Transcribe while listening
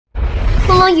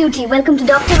YouTube, welcome to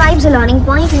Dr. Vibes, a learning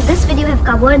point. In this video, I have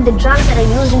covered the drugs that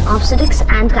are used in obstetrics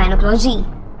and gynecology.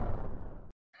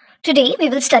 Today, we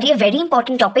will study a very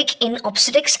important topic in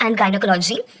obstetrics and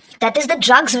gynecology, that is the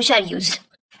drugs which are used.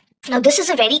 Now, this is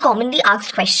a very commonly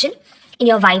asked question in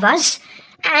your vivas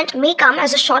and may come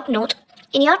as a short note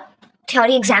in your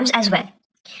theory exams as well.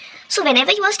 So,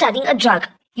 whenever you are studying a drug,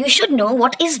 you should know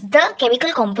what is the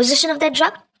chemical composition of that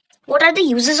drug, what are the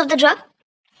uses of the drug,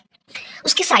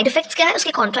 उसके side effects क्या है,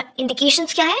 उसके Contra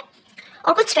indications क्या है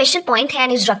और कुछ special point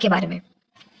है इस ड्रग के बारे में.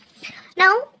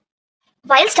 Now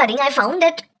while studying I found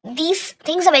that these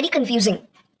things are very confusing.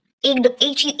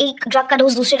 एक ड्रग का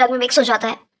डोज दूसरे ड्रग में मिक्स हो जाता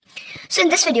है. सो in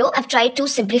this video I have tried to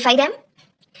simplify them,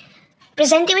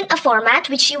 present you in a format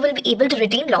which you will be able to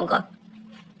retain longer.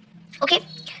 Okay,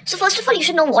 so first of all, you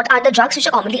should know what are the drugs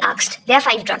which are commonly asked. There are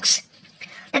 5 drugs.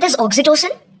 That is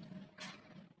oxytocin.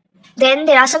 Then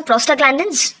there are some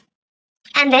prostaglandins.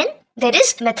 And then there is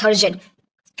methergine.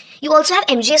 You also have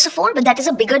MgSO4, but that is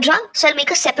a bigger drug, so I'll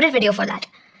make a separate video for that.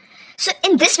 So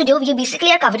in this video, we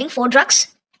basically are covering 4 drugs.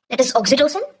 That is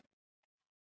oxytocin,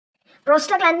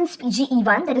 prostaglandins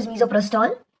PGE1, that is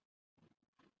misoprostol,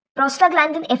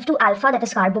 prostaglandin F2 alpha, that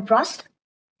is carboprost,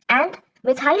 and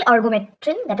methyl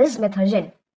ergometrin, that is methergine.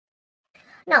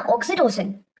 Now,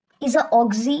 oxytocin is a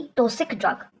oxytocic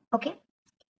drug. Okay,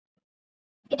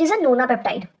 it is a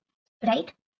nonapeptide,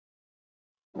 right?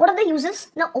 What are the uses?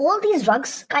 Now, all these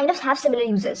drugs kind of have similar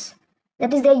uses.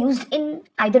 That is, they are used in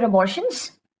either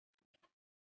abortions,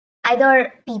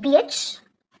 either PPH,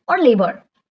 or labor.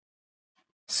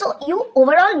 So, you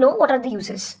overall know what are the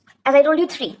uses. As I told you,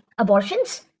 3.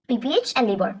 Abortions, PPH, and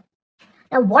labor.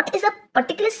 Now, what is the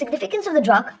particular significance of the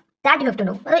drug? That you have to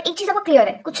know. मतलब एक चीज़ आपको clear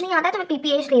है. कुछ नहीं आता है तो मैं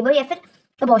PPH, labor या फिर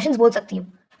abortions बोल सकती हूँ.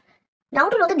 Now,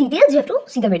 to know the details, you have to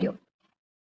see the video.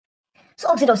 So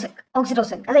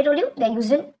oxytocin, as I told you, they are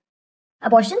used in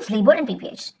abortions, labor, and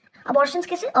PPH. Abortions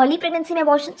कैसे? Early pregnancy में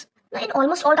abortions. Now, in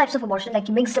almost all types of abortion, like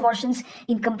mixed abortions,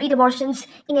 incomplete abortions,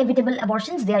 inevitable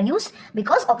abortions, they are used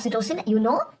because oxytocin, you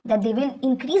know that they will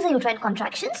increase the uterine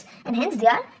contractions and hence they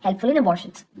are helpful in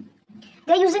abortions.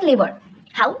 They are used in labor.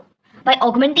 How? By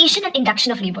augmentation and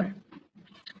induction of labor.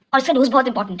 और इसका dose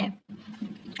बहुत important है.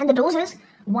 And the dose is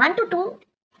 1 to 2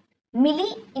 milli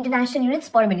international units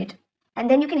per minute. And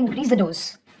then you can increase the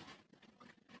dose.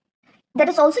 That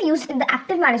is also used in the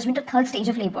active management of 3rd stage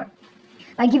of labor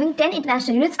by giving 10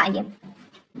 international units IM.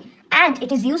 And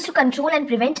it is used to control and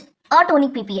prevent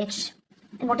atonic PPH.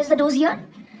 And what is the dose here?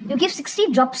 You give 60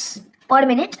 drops per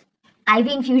minute IV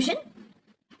infusion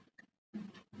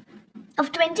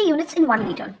of 20 units in 1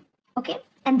 liter. Okay?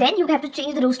 And then you have to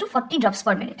change the dose to 40 drops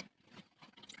per minute.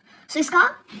 So, इसका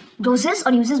doses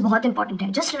और uses बहुत important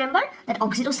है. Just remember that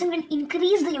oxytocin will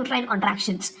increase the uterine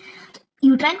contractions.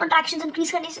 Uterine contractions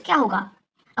increase करने से क्या होगा?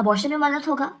 Abortion में मदद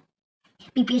होगा,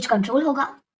 PPH control होगा,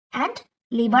 and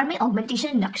labor में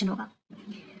augmentation induction होगा.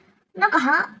 ना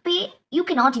कहाँ पे you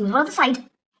cannot use. What are the side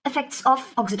effects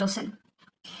of oxytocin?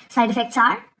 Side effects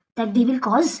are that they will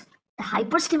cause the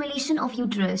hyperstimulation of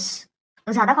uterus.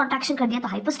 ज़्यादा contraction कर दिया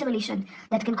तो hyperstimulation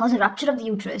that can cause a rupture of the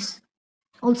uterus.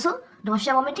 Also,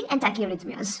 nausea, vomiting, and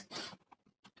tachyarrhythmias.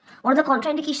 What are the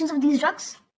contraindications of these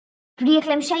drugs?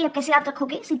 Preeclampsia, ये कैसे याद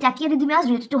रखोगे? See, tachyarrhythmias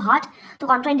related to heart, तो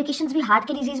contraindications भी heart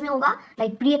के disease में होगा,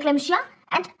 like preeclampsia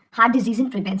and heart disease in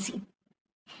pregnancy.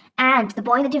 And the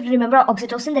point that you have to remember,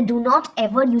 oxytocin, that do not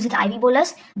ever use it IV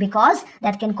bolus because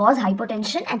that can cause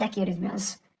hypertension and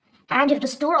tachyarrhythmias. And you have to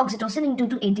store oxytocin in 2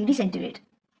 to 8 degrees centigrade.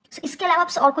 So, इसके अलावा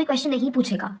आपसे और कोई question नहीं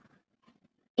पूछेगा.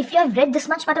 If you have read this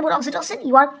much part about oxytocin,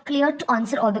 you are clear to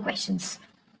answer all the questions.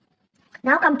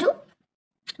 Now come to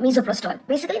misoprostol.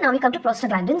 Basically, now we come to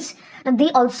prostaglandins. Now they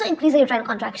also increase the uterine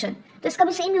contraction. तो इसका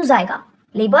भी same use आएगा.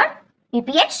 Labor,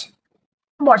 PPH,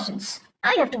 abortions.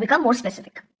 Now you have to become more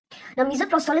specific. Now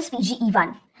misoprostol is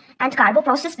PGE1 and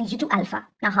carboprost is PG2 alpha.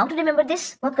 Now how to remember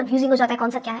this? बहुत confusing हो जाता है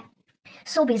कौन सा क्या है.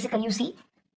 So basically you see,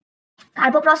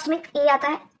 carboprost में A आता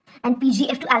है and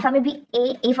PGF2 alpha में भी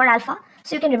A for alpha.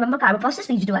 So you can remember carboprost is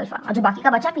PG2 alpha. और जो बाकी का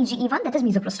बचा PGE1, that is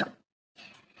misoprostol.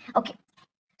 Okay.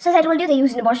 So as I told you, they are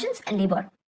used in abortions and labor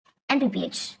and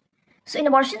PPH. So in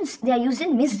abortions, they are used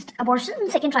in missed abortions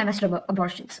and second trimester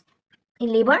abortions.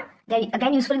 In labor, they are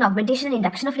again useful in augmentation and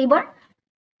induction of labor.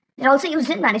 They are also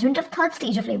used in management of 3rd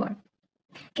stage of labor.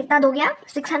 कितना दोगे आप?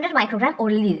 600 microgram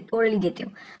orally देते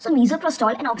हो. So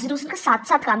misoprostol and oxytocin का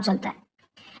साथ-साथ काम चलता है.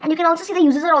 And you can also see the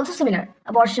uses are also similar.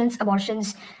 Abortions,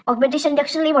 augmentation,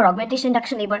 induction,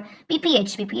 labor,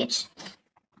 PPH.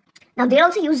 Now, they are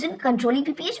also used in controlling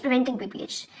PPH, preventing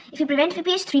PPH. If you prevent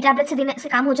PPH, 3 tablets से देने से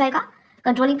काम हो जाएगा.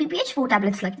 Controlling PPH, 4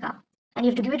 tablets लगेगा. And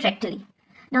you have to give it rectally.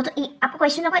 ना तो आपका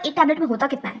क्वेश्चन होगा एक टैबलेट में होता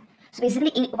कितना है. So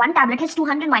basically one tablet has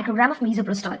 200 microgram of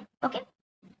misoprostol. Okay.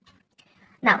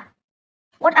 Now,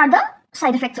 what are the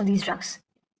side effects of these drugs?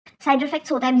 Side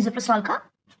effects होता है misoprostol का.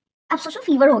 आप सोचो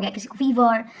फीवर हो गया किसी को,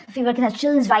 फीवर के साथ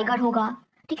चिल्स, वाइगर होगा,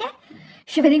 ठीक है,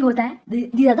 शिवरिंग होता है.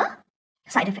 These are the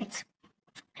side effects.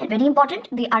 And very important,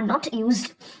 they are not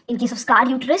used in case of scarred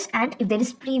uterus and if there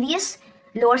is previous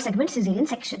lower segment cesarean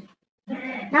section.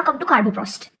 Now come to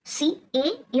carboprost.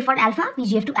 A for alpha,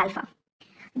 PGF2 alpha.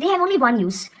 They have only one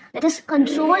use, that is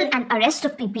control and arrest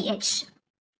of PPH.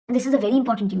 And this is a very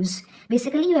important use.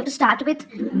 Basically, you have to start with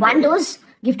 1 dose,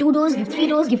 give 2 dose, give 3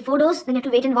 dose, give 4 dose, then you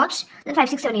have to wait and watch, then 5,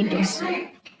 6, 7, 8 dose.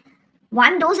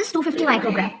 1 dose is 250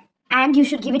 microgram. And you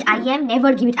should give it IM,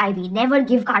 never give it IV, never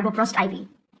give carboprost IV.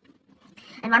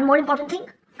 And one more important thing,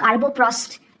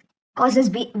 carboprost causes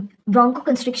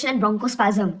bronchoconstriction and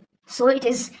bronchospasm. So it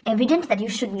is evident that you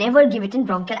should never give it in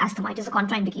bronchial asthma. It is a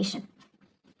contraindication.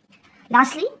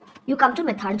 Lastly, you come to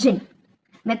methergine.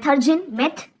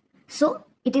 Meth, so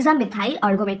it is a methyl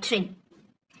ergometrin.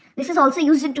 This is also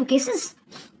used in 2 cases.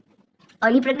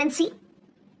 Early pregnancy,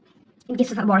 in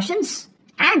case of abortions,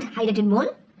 and hydrated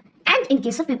mole, and in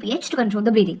case of PPH to control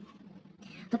the bleeding.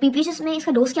 So PPH में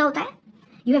इसका dose क्या होता है?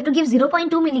 You have to give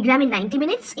 0.2 milligram in 90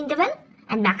 minutes interval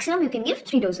and maximum you can give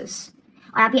 3 doses.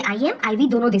 और आप ये IM, IV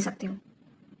दोनों दे सकते हो.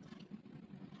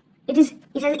 It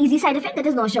has easy side effect, that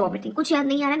is nausea vomiting. कुछ याद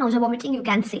नहीं आ रहा है, nausea vomiting you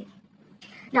can say.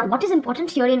 Now what is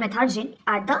important here in methergine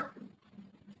are the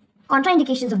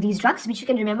contraindications of these drugs which you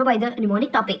can remember by the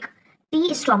mnemonic topic.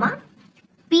 T is trauma,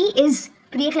 P is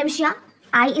preeclampsia,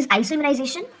 I is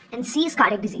isoimmunization, and C is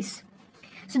cardiac disease.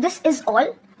 So this is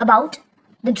all about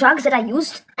the drugs that are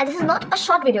used, and this is not a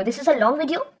short video, this is a long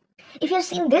video. If you have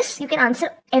seen this, you can answer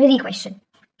every question.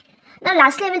 Now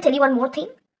lastly, I will tell you one more thing,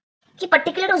 कि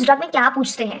particular उस drug में क्या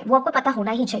पूछते हैं, वो आपको पता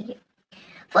होना ही चाहिए.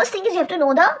 First thing is you have to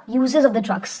know the uses of the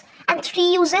drugs, and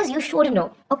 3 uses you should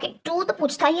know. Okay, 2 तो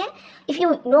पूछता ही है. If you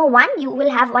know 1, you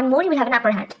will have 1 more, you will have an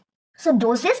upper hand. So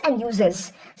doses and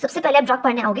uses. सबसे पहले आप drug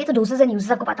पढ़ने आओगे तो doses and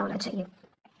uses आपको पता होना चाहिए.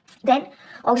 Then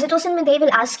oxytocin में they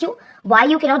will ask you why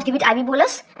you cannot give it IV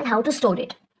bolus and how to store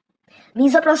it.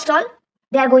 Misoprostol,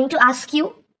 they are going to ask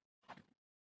you,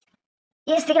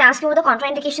 yes, they can ask you about the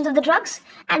contraindications of the drugs,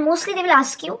 and mostly they will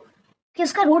ask you कि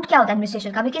उसका root क्या होता है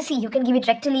administration का. Because see, you can give it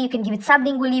rectally, you can give it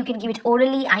sublingually, you can give it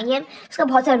orally, IM, उसका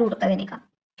बहुत सारा root होता है देने का.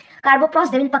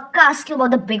 Carboprost, they will पक्का ask you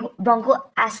about the big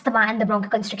bronchoasthma and the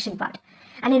bronchoconstriction part.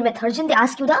 And in methergine, they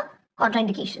ask you the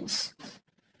contraindications.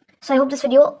 So I hope this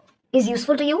video is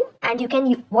useful to you and you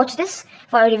can watch this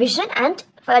for a revision and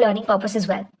for a learning purpose as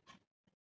well.